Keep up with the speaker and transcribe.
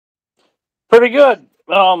Pretty good.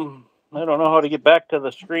 I don't know how to get back to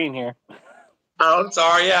the screen here. Oh, I'm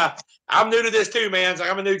sorry. Yeah, I'm new to this too, man. So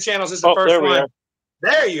I'm a new channel. This is the Oh, first there we one. are.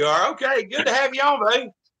 There you are. Okay, good to have you on,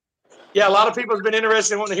 buddy. Yeah, a lot of people have been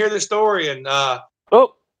interested in wanting to hear this story, and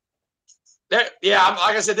Oh, yeah,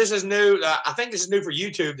 like I said, this is new. I think this is new for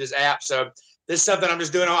YouTube, this app. So this is something I'm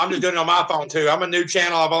just doing. I'm just doing it on my phone too. I'm a new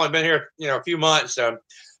channel. I've only been here, a few months. So,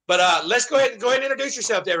 but let's go ahead and introduce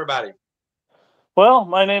yourself to everybody. well,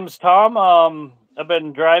 my name's Tom. I've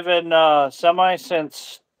been driving semi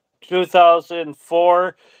since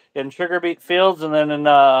 2004 in sugar beet fields, and then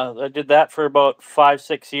I did that for about 5,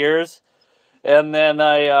 6 years, and then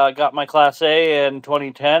I got my Class A in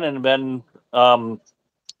 2010, and been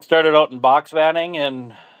started out in box vanning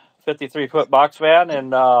and 53-foot box van,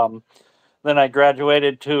 and then I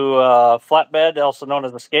graduated to flatbed, also known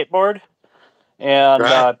as a skateboard, and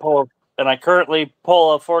Right. I currently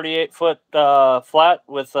pull a 48-foot flat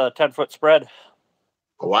with a 10-foot spread.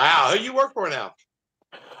 Wow. Who you work for now?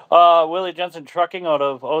 Willie Jensen Trucking out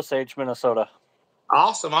of Osage, Minnesota.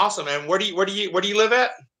 Awesome, awesome. And where do you live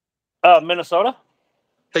at? Minnesota.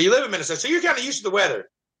 So you live in Minnesota. So you're kind of used to the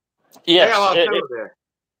weather. Yes, they got a lot of snow there.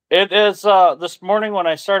 It is. This morning when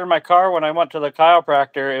I started my car, when I went to the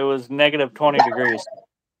chiropractor, it was negative 20 degrees.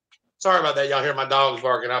 Sorry about that. Y'all hear my dogs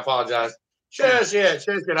barking. I apologize. Shush,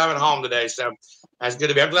 good. I'm at home today, so that's good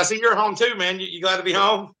to be. I'm glad to see you're home too, man. You glad to be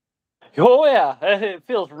home? Oh yeah, it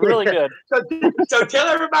feels really good. So tell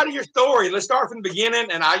everybody your story. Let's start from the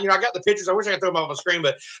beginning. And I got the pictures. I wish I could throw them up on the screen,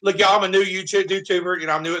 but look, y'all, I'm a new YouTuber.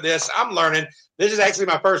 I'm new at this. I'm learning. This is actually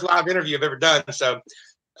my first live interview I've ever done. So,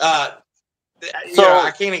 I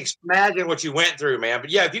can't imagine what you went through, man. But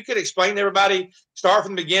yeah, if you could explain to everybody, start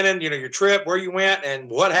from the beginning. Your trip, where you went, and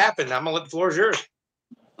what happened. I'm gonna let the floor is yours.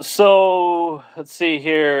 So let's see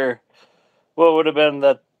here. What would have been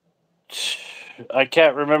the? I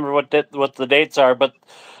can't remember what the dates are, but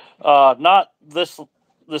not this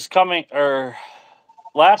coming or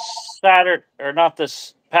last Saturday, or not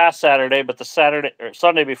this past Saturday, but the Saturday or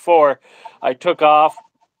Sunday before. I took off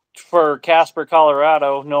for Casper,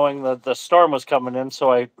 Colorado, knowing that the storm was coming in,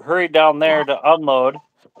 so I hurried down there to unload.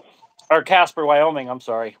 Or Casper, Wyoming. I'm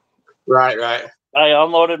sorry. Right. I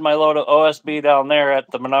unloaded my load of OSB down there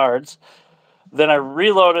at the Menards. Then I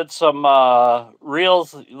reloaded some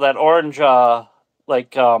reels, that orange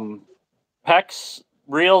PEX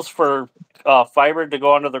reels for fiber to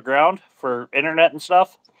go under the ground for internet and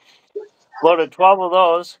stuff. Loaded 12 of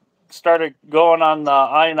those, started going on the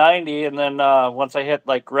I-90, and then once I hit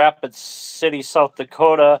Rapid City, South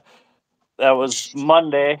Dakota, that was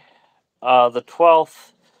Monday, the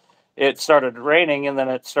 12th, it started raining, and then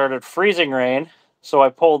it started freezing rain. So I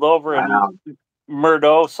pulled over in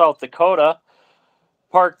Murdo, South Dakota,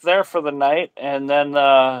 parked there for the night, and then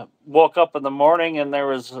woke up in the morning and there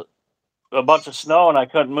was a bunch of snow and I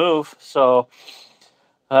couldn't move. So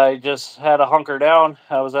I just had to hunker down.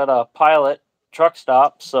 I was at a Pilot truck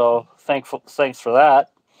stop, so thanks for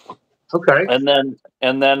that. Okay. And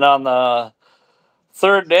then on the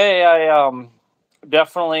third day, I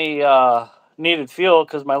definitely needed fuel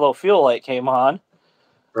because my low fuel light came on.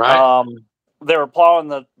 Right. They were plowing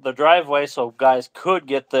the driveway so guys could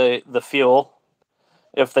get the fuel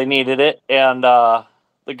if they needed it, and the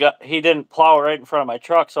guy, he didn't plow right in front of my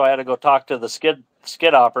truck, so I had to go talk to the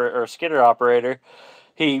skidder operator.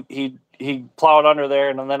 He plowed under there,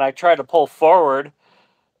 and then I tried to pull forward,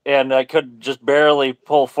 and I could just barely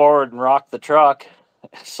pull forward and rock the truck.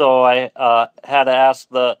 So I had to ask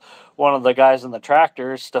one of the guys in the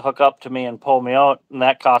tractors to hook up to me and pull me out, and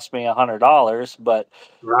that cost me $100. But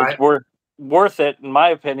right. It's worth it, in my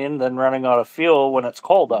opinion, than running out of fuel when it's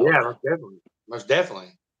cold out. Yeah, most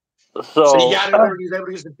definitely. So you got it? You was able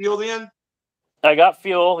to get some fuel then? I got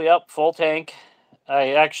fuel. Yep, full tank.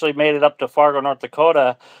 I actually made it up to Fargo, North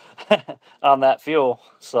Dakota, on that fuel.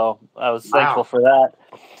 So I was thankful for that.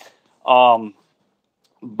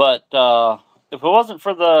 But if it wasn't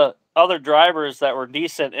for the other drivers that were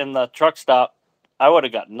decent in the truck stop, I would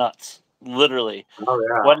have got nuts. Literally. Oh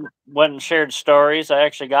yeah. Went and shared stories. I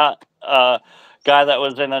actually got a guy that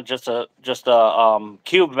was in just a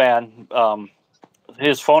cube van.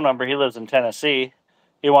 His phone number. He lives in Tennessee.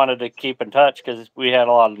 He wanted to keep in touch because we had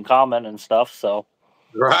a lot in common and stuff. So.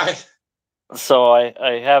 Right. So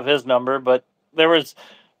I have his number, but there was,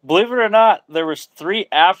 believe it or not, there was 3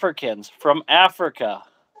 Africans from Africa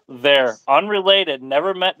there, unrelated,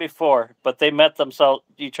 never met before, but they met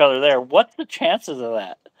each other there. What's the chances of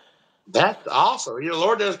that? That's awesome.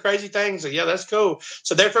 Lord does crazy things. So yeah, that's cool.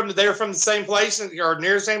 So they're from the same place or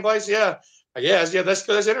near the same place. Yeah, I guess. Yeah, that's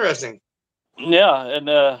interesting. Yeah, and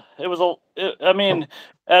it was I mean,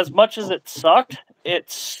 as much as it sucked, it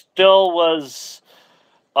still was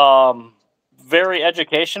very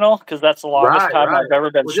educational because that's the longest Right, time right. I've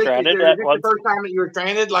ever been Was this, is stranded this at the once. first time that you were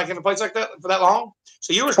stranded, like in a place like that for that long?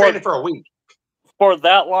 So you were For stranded for a week. for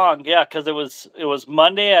that long, yeah, because it was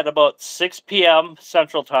Monday at about 6 p.m.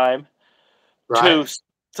 Central Time to Right.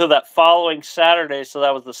 to that following Saturday. So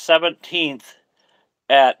that was the 17th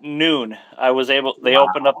at noon. I was able. They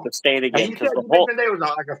opened up Wow. the state And again you because said the you whole. mentioned there was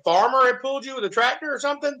like a farmer that pulled you with a tractor or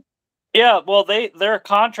something? Yeah, well, they're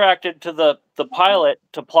contracted to the pilot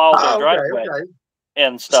to plow their Oh, okay, driveway okay.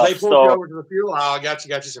 and So they stuff. pulled you So over to the fuel aisle, got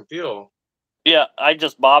you some fuel. yeah, I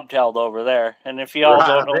just bobtailed over there. And if y'all Right.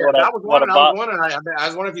 don't know Yeah, what a I was what a wondering. I was bob, wondering. I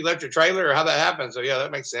was wondering if you left your trailer or how that happened. So yeah,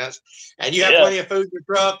 that makes sense. And you had yeah, plenty of food in your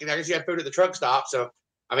truck, and I guess you had food at the truck stop. So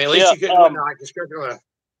I mean, at least yeah. you couldn't go into like construction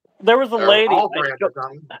There was a or lady. off ramp or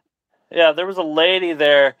something. Yeah, there was a lady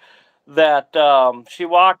there that she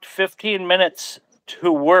walked 15 minutes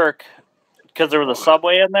to work because there was a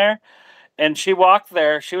subway in there, and she walked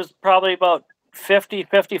there. She was probably about 50,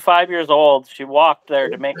 55 years old. She walked there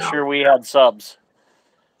to make sure we had subs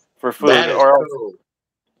for food, That is or else, cool.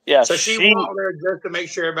 yeah, So she walked there just to make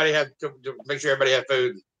sure everybody had to make sure everybody had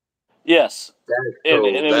food. yes, That is and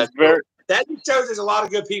cool. it was That's cool. very, That just shows there's a lot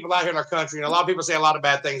of good people out here in our country, and a lot of people say a lot of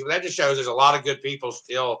bad things, but that just shows there's a lot of good people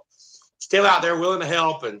still out there willing to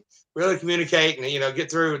help and really communicate and get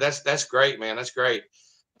through. That's great, man. That's great.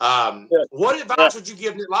 What yeah, advice would you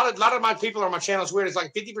give? A lot of my people on my channel is weird. It's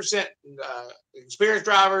like 50% experienced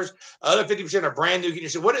drivers, other 50% are brand new.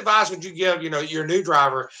 So what advice would you give? Your new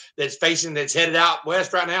driver that's headed out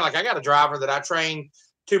west right now. Like I got a driver that I trained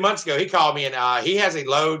 2 months ago. He called me and he has a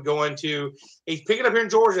load going to. He's picking up here in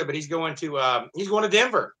Georgia, but he's going to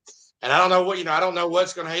Denver. And I don't know I don't know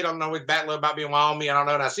what's going to hit. I don't know what back load might be in Wyoming. I don't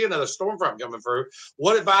know. And I see another storm front coming through.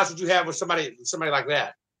 What advice would you have with somebody like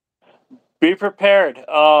that? be prepared.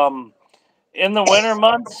 In the winter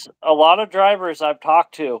months, a lot of drivers I've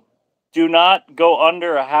talked to do not go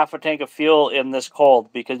under a half a tank of fuel in this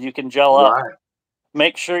cold because you can gel up. Right,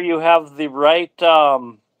 Make sure you have the right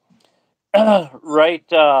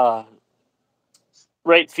right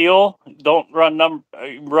right fuel. Don't run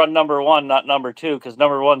number one, not number two, because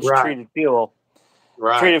number one's right, treated fuel.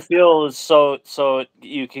 right. Treated fuel is so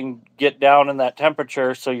you can get down in that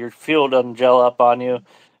temperature, so your fuel doesn't gel up on you,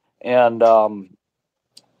 and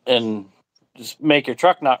and just make your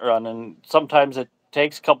truck not run. And sometimes it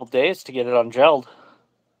takes a couple days to get it ungelled.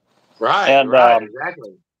 Right, And right,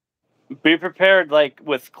 exactly. be prepared, like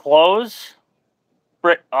with clothes.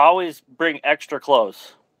 Always bring extra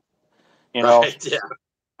clothes. You know, Right, yeah,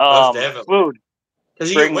 most definitely. food. Because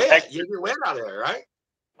you get Bring wet. You get wet out there, right?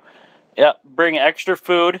 Yeah, bring extra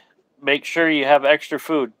food. Make sure you have extra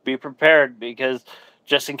food. Be prepared because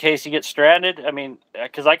just in case you get stranded. I mean,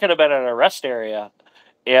 because I could have been at a rest area,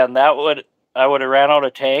 and I would have ran out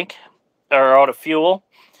of tank or out of fuel,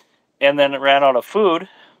 and then it ran out of food.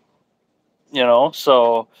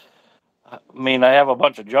 So I mean, I have a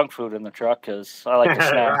bunch of junk food in the truck because I like to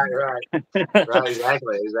snack. Right, right, right.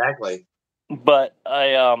 Exactly, exactly. But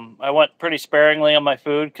I went pretty sparingly on my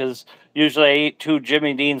food because usually I eat 2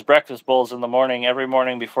 Jimmy Dean's breakfast bowls in the morning every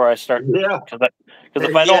morning before I start. Yeah, Because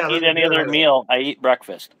if I yeah, don't those eat are any other good. meal, I eat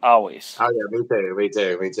breakfast always. Oh yeah, me too, me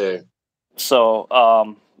too, me too. So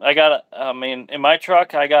I mean, in my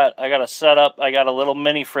truck I got a setup. I got a little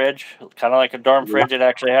mini fridge, kind of like a dorm Yeah, fridge. It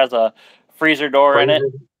actually has a freezer door in it,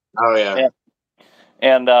 freezer. Oh yeah.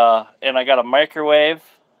 and and I got a microwave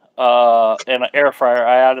and an air fryer.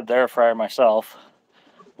 I added the air fryer myself,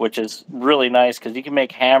 which is really nice because you can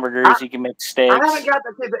make I, hamburgers, you can make I haven't steaks. got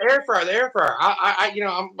the air fryer. The air fryer.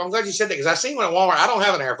 I'm glad you said that because I seen one at Walmart. I don't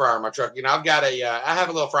have an air fryer in my truck. I've got I have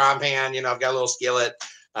a little frying pan. I've got a little skillet.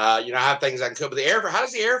 I have things I can cook. But the air fryer, how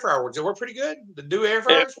does the air fryer work? Does it work pretty good? The new air It,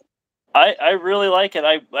 fryers? I really like it.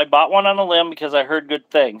 I bought one on a limb because I heard good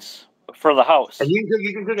things for the And house.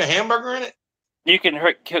 you can cook a hamburger in it? You can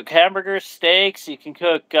cook hamburgers, steaks. You can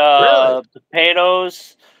cook Really?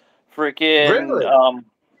 potatoes, freaking Really?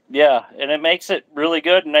 yeah, and it makes it really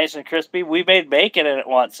good and nice and crispy. We made bacon in it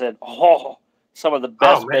once, and some of the Oh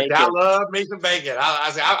best man, I bacon. love me some bacon.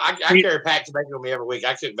 I You, carry packs of bacon with me every week.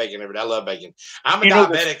 I cook bacon every day. I love bacon. I'm a you know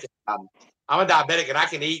this. diabetic. I'm a diabetic, and I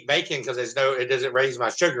can eat bacon because it doesn't raise my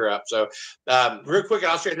sugar up. So, real quick,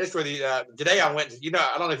 I'll share this with you. Today I went.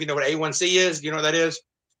 I don't know if you know what A1C is. Do you know what that is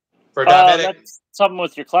for a diabetic? That's something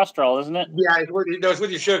with your cholesterol, isn't it? Yeah, it's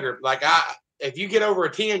with your sugar. Like if you get over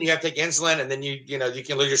a 10, you have to take insulin, and then you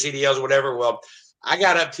can lose your CDLs or whatever. Well, I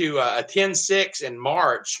got up to a 10.6 in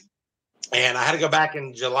March, and I had to go back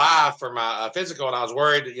in July for my physical, and I was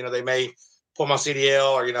worried that they may pull my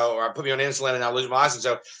CDL or or put me on insulin and I'll lose my license.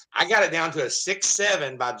 So I got it down to a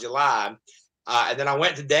 6.7 by July, And then I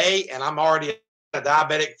went today, and I'm already a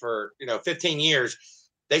diabetic for 15 years.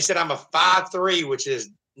 They said I'm a 5'3", which is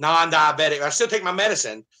non-diabetic. I still take my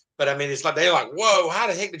medicine, but I mean, it's like they're like, "Whoa, how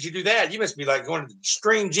the heck did you do that? You must be like going to the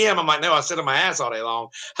extreme gym." I'm like, "No, I sit on my ass all day long.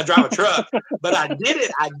 I drive a truck." But I did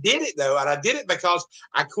it. I did it though, and I did it because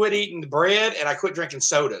I quit eating the bread and I quit drinking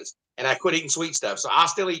sodas. And I quit eating sweet stuff. So I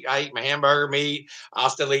still eat. I eat my hamburger meat. I'll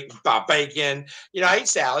still eat my bacon. I eat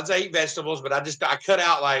salads. I eat vegetables. But I cut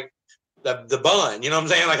out like the bun. You know what I'm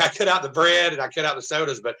saying? Like I cut out the bread and I cut out the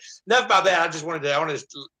sodas. But enough about that. I wanted to,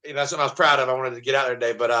 that's something I was proud of. I wanted to get out there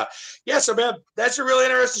today. But yeah. So man, that's a really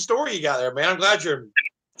interesting story you got there, man. I'm glad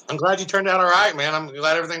you turned out all right, man. I'm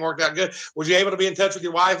glad everything worked out good. Was you able to be in touch with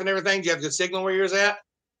your wife and everything? Do you have good signal where you was at?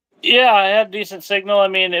 Yeah, I had decent signal. I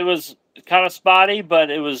mean, it was kind of spotty,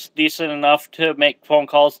 but it was decent enough to make phone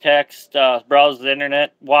calls, text, browse the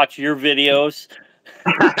internet, watch your videos.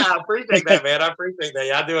 I appreciate that, man. I appreciate that.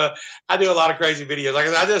 Yeah, I do a lot of crazy videos. Like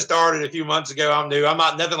I just started a few months ago. I'm new. I'm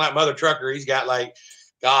not nothing like Mother Trucker. He's got like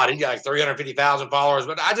 350,000 followers.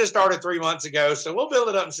 But I just started 3 months ago, so we'll build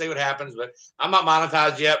it up and see what happens. But I'm not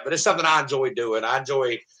monetized yet. But it's something I enjoy doing. I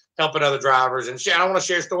enjoy helping other drivers and I want to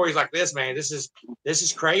share stories like this, man. This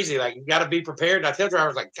is crazy. Like you got to be prepared. And I tell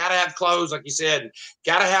drivers like, gotta have clothes, like you said,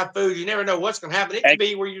 gotta have food. You never know what's gonna happen. It could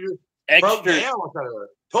be where you broke down with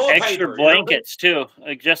toilet extra paper, blankets too,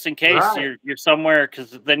 like just in case you're somewhere,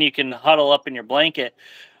 because then you can huddle up in your blanket.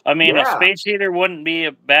 I mean, a space heater wouldn't be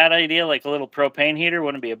a bad idea. Like a little propane heater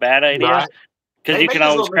wouldn't be a bad idea, because you can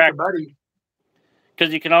always crack.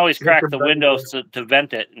 Because you can always crack the windows to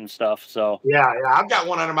vent it and stuff. So yeah, I've got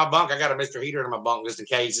one under my bunk. I got a Mr. Heater under my bunk just in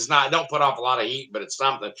case. It's not. It don't put off a lot of heat, but it's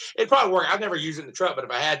something. It probably work. I've never used it in the truck, but if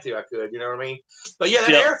I had to, I could. You know what I mean? But yeah, that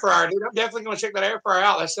air fryer, dude. I'm definitely gonna check that air fryer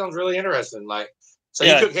out. That sounds really interesting. Like, so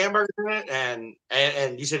you cook hamburgers in it,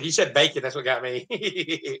 and you said bacon. That's what got me.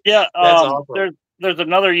 Yeah, that's awesome. There's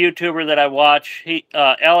another YouTuber that I watch. He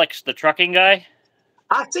Alex, the trucking guy.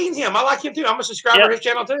 I've seen him. I like him too. I'm a subscriber to his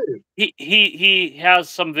channel too. He has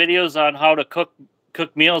some videos on how to cook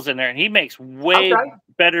meals in there, and he makes way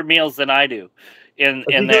better meals than I do in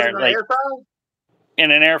there. Like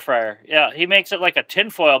in an air fryer. Yeah, he makes it like a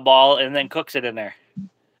tinfoil ball and then cooks it in there.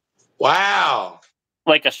 Wow.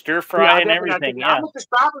 Like a stir fry and everything. I'm a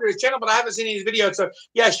subscriber to his channel, but I haven't seen any of his videos. So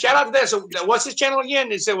yeah, shout out to that. So what's his channel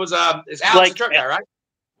again? It's Alex the Truck Guy, right?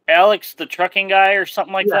 Alex the Trucking Guy or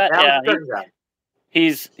something like that. Yeah.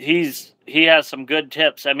 He has some good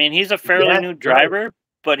tips. I mean, he's a fairly new driver,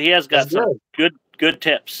 but he has got some good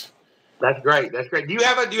tips. That's great. That's great. Do you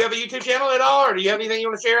have a YouTube channel at all, or do you have anything you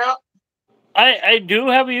want to share out? I do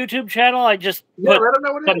have a YouTube channel. I just put let them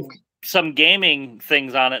know what it is. Some gaming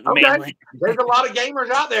things on it mainly. There's a lot of gamers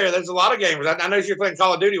out there. There's a lot of gamers. I know you're playing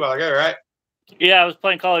Call of Duty a while ago, right? Yeah, I was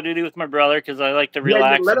playing Call of Duty with my brother because I like to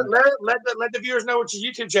relax. Let the viewers know what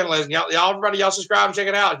your YouTube channel is. And y'all subscribe and check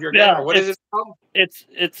it out if you're a gamer. What is it called?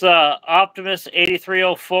 It's Optimus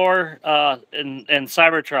 8304 and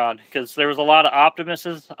Cybertron, because there was a lot of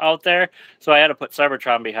Optimuses out there, so I had to put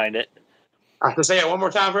Cybertron behind it. I have to say it one more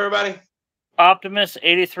time for everybody. Optimus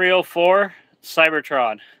 8304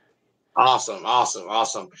 Cybertron. Awesome.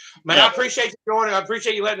 Man, I appreciate you joining. I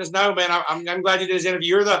appreciate you letting us know, man. I'm glad you did this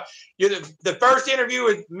interview. You're the first interview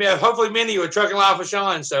with hopefully many with Trucking Life with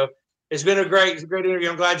Sean. So it's been a great interview.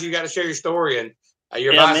 I'm glad you got to share your story and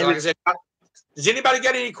your advice. Like I said, does anybody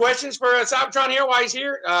got any questions for Cybertron here while he's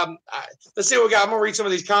here? Let's see what we got. I'm gonna read some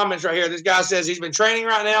of these comments right here. This guy says he's been training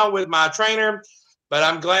right now with my trainer, but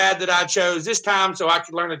I'm glad that I chose this time so I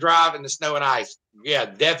could learn to drive in the snow and ice. Yeah,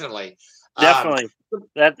 definitely. Somebody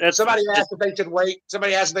asked if they should wait.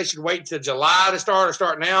 Somebody asked if they should wait till July to start or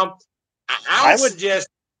start now. I would suggest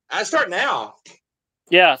I start now.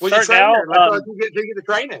 Yeah, start now. You get the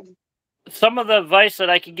training. Some of the advice that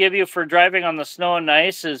I could give you for driving on the snow and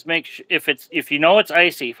ice is if you know it's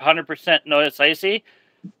icy, 100% know it's icy.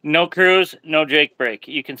 No cruise, no Jake brake.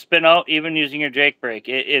 You can spin out even using your Jake brake.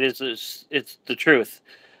 It's the truth.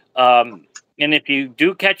 And if you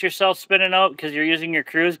do catch yourself spinning out because you're using your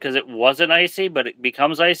cruise because it wasn't icy, but it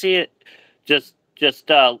becomes icy, just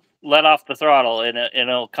let off the throttle and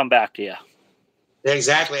it'll come back to you.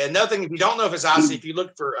 Exactly. Another thing, if you don't know if it's icy, if you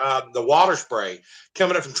look for the water spray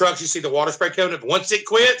coming up from trucks, you see the water spray coming up. Once it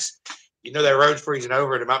quits, you know that road's freezing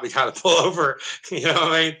over and it might be time to pull over. You know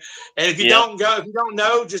what I mean? And if you don't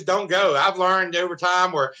know, just don't go. I've learned over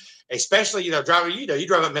time where, especially, driving, you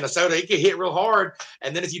drive up Minnesota, it get hit real hard.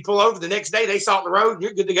 And then if you pull over the next day, they salt the road and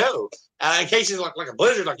you're good to go. In cases like a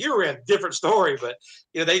blizzard, like you were in, different story. But,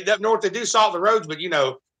 they up north, they do salt the roads, but, you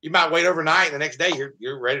might wait overnight and the next day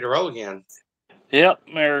you're ready to roll again. Yep.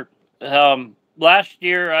 last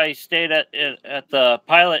year I stayed at the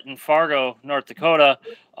Pilot in Fargo, North Dakota,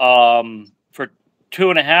 for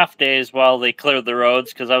 2.5 days while they cleared the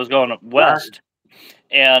roads because I was going west,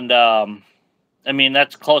 and I mean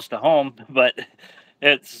that's close to home, but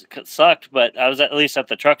it sucked. But I was at least at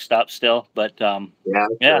the truck stop still. But yeah,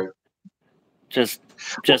 true. just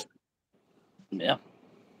yeah.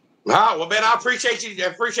 Well, Ben, I appreciate you. I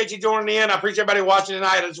appreciate you joining in. I appreciate everybody watching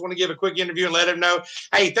tonight. I just want to give a quick interview and let them know,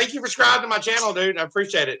 hey, thank you for subscribing to my channel, dude. I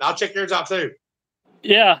appreciate it. I'll check yours out too.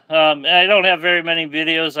 Yeah, I don't have very many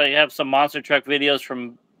videos. I have some monster truck videos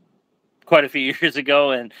from quite a few years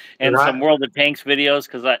ago, and some World of Tanks videos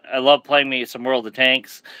because I love playing me some World of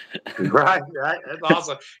Tanks. Right. That's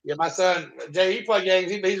awesome. Yeah, my son Jay, he play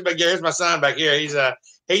games. He's a big guy. Here's my son back here. He's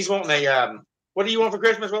wanting a what do you want for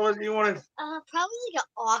Christmas? What was it you wanted? Probably like an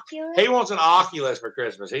Oculus. He wants an Oculus for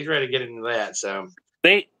Christmas. He's ready to get into that. So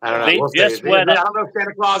I don't know. They we'll just went I don't know if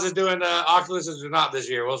Santa Claus is doing Oculuses or not this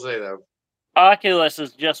year. We'll see though. Oculus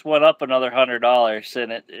has just went up another $100,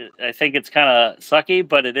 and I think it's kind of sucky,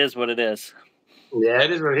 but it is what it is. Yeah,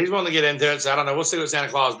 it is. He's wanting to get into it, so I don't know. We'll see what Santa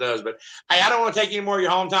Claus does. But hey, I don't want to take any more of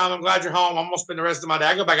your home time. I'm glad you're home. I'm gonna spend the rest of my day.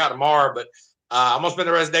 I go back out tomorrow, but I'm gonna spend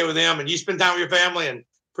the rest of the day with them, and you spend time with your family. And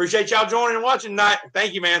appreciate y'all joining and watching tonight.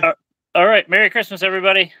 Thank you, man. All right, Merry Christmas,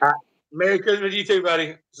 everybody. Merry Christmas to you too,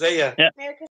 buddy. See ya. Yeah. Merry Christmas.